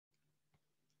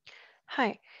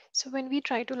Hi. So when we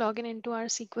try to log in into our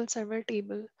SQL Server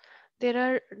table, there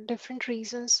are different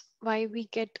reasons why we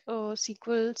get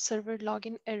SQL Server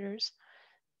login errors.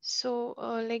 So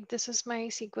like this is my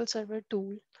SQL Server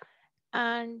tool,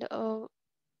 and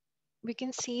we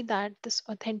can see that this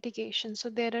authentication. So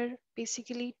there are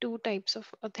basically two types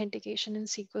of authentication in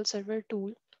SQL Server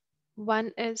tool.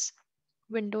 One is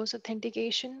Windows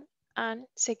authentication, and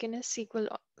second is SQL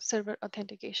Server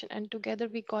authentication, and together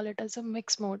we call it as a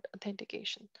mixed mode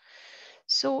authentication.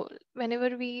 So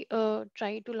whenever we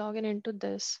try to log in into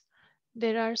this,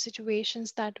 there are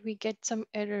situations that we get some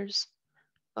errors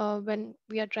when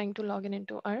we are trying to log in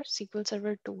into our SQL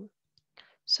Server tool.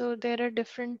 So there are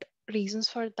different reasons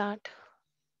for that.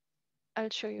 I'll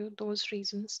show you those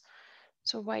reasons.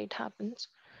 So why it happens.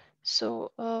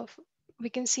 So we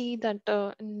can see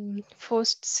that in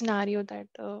first scenario that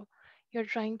you're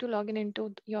trying to log in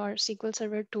into your SQL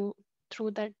Server to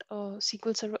through that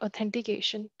SQL Server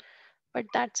authentication, but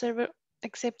that server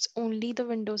accepts only the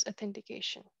Windows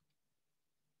authentication.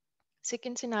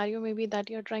 Second scenario may be that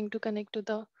you're trying to connect to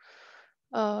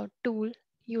the tool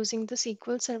using the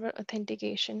SQL Server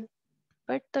authentication,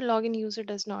 but the login user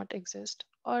does not exist,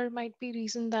 or might be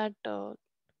reason that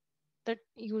that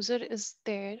user is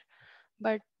there,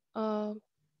 but uh,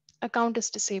 account is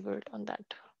disabled on that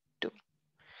tool.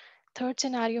 Third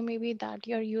scenario may be that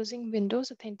you're using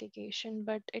Windows authentication,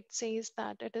 but it says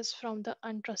that it is from the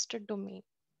untrusted domain.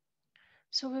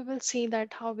 So we will see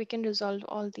that how we can resolve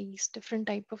all these different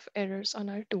type of errors on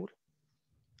our tool.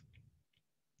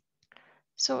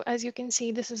 So as you can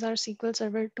see, this is our SQL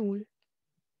Server tool.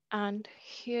 And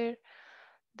here,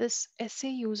 this SA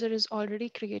user is already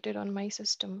created on my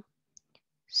system.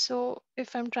 So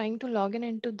if I'm trying to log in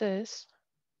into this,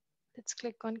 let's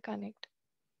click on connect.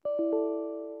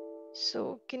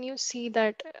 So can you see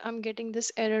that I'm getting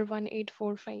this error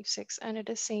 18456, and it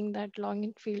is saying that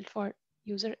login field for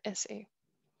user SA.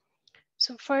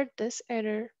 So for this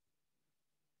error,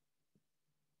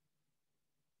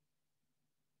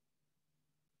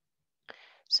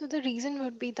 so the reason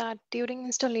would be that during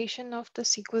installation of the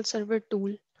SQL Server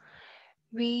tool,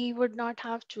 we would not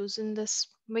have chosen this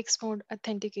mixed mode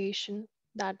authentication,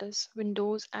 that is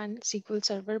Windows and SQL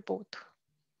Server both.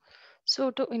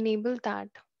 So to enable that,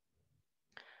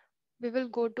 we will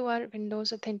go to our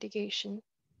Windows authentication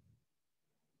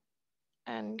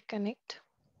and connect.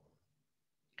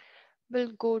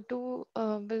 We'll go to,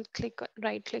 we'll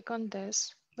right click on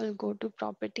this. We'll go to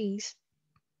properties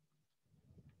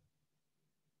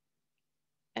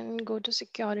and go to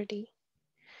security.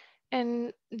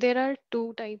 And there are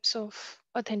two types of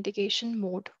authentication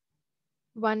mode.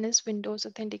 One is Windows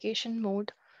authentication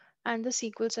mode and the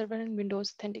SQL Server and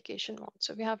Windows authentication mode.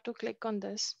 So we have to click on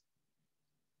this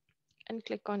and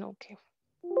click on OK.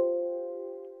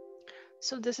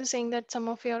 So this is saying that some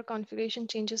of your configuration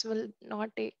changes will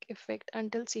not take effect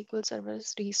until SQL Server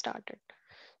is restarted.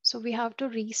 So we have to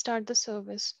restart the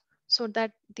service so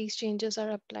that these changes are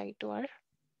applied to our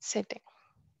setting.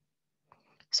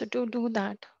 So to do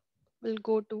that, we'll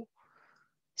go to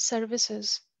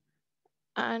services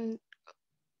and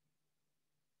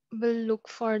we'll look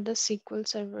for the SQL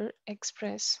Server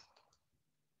Express,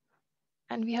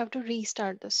 and we have to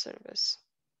restart the service.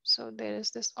 So there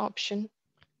is this option.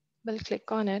 We'll click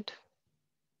on it.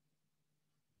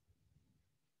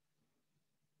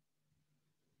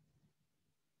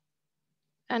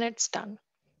 And it's done.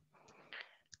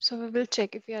 So we will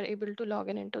check if we are able to log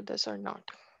in into this or not.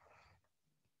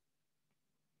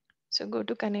 So go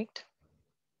to connect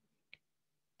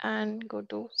and go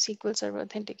to SQL Server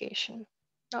authentication.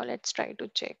 Now let's try to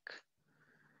check.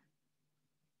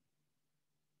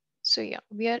 So yeah,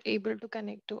 we are able to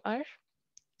connect to our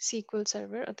SQL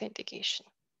Server authentication.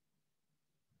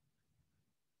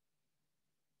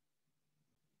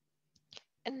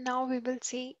 And now we will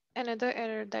see another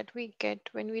error that we get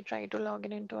when we try to log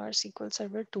in into our SQL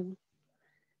Server tool.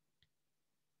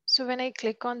 So when I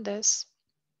click on this,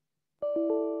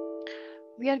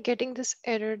 we are getting this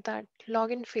error that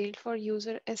login failed for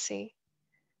user SA,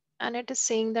 and it is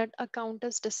saying that account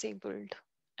is disabled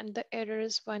and the error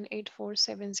is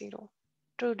 18470.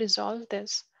 To resolve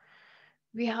this,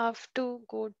 we have to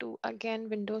go to again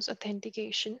Windows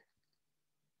authentication,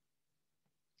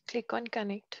 click on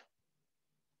connect,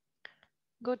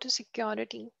 go to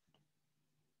security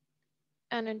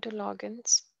and into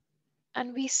logins,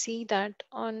 and we see that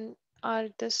on our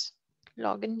this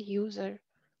login user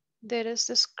there is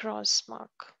this cross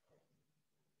mark.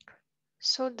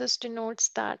 So this denotes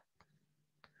that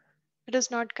it is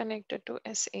not connected to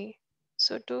SA.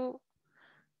 So to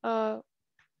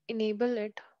enable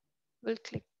it, we'll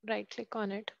right click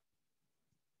on it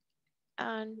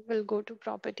and we'll go to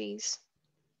properties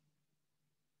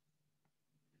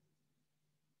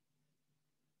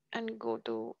and go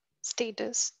to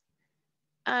status,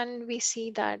 and we see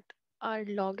that our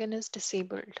login is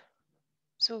disabled.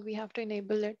 So we have to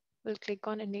enable it. We'll click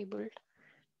on enabled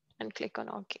and click on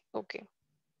OK. OK.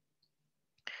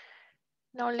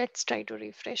 Now let's try to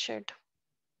refresh it.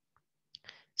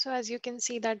 So as you can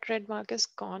see that red mark is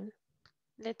gone.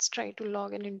 Let's try to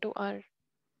log in into our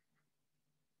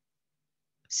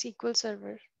SQL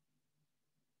Server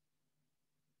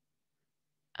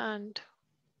and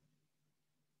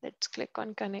let's click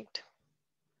on connect.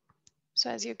 So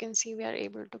as you can see, we are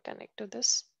able to connect to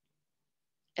this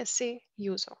SA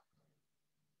user.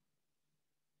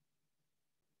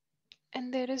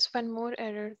 And there is one more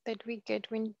error that we get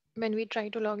when we try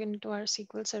to log into our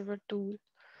SQL Server tool.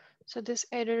 So this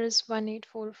error is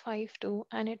 18452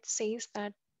 and it says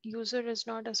that user is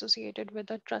not associated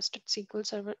with a trusted SQL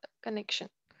Server connection.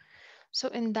 So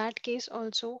in that case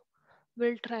also,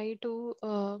 we'll try to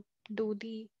do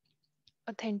the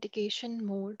authentication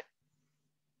mode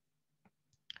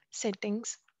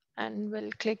settings and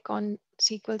we'll click on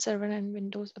SQL Server and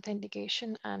Windows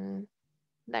authentication, and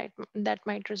that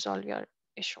might resolve your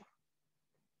issue.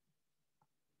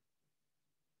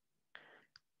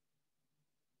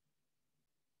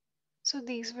 So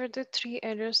these were the three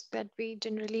errors that we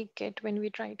generally get when we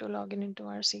try to log in into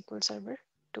our SQL Server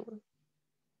tool.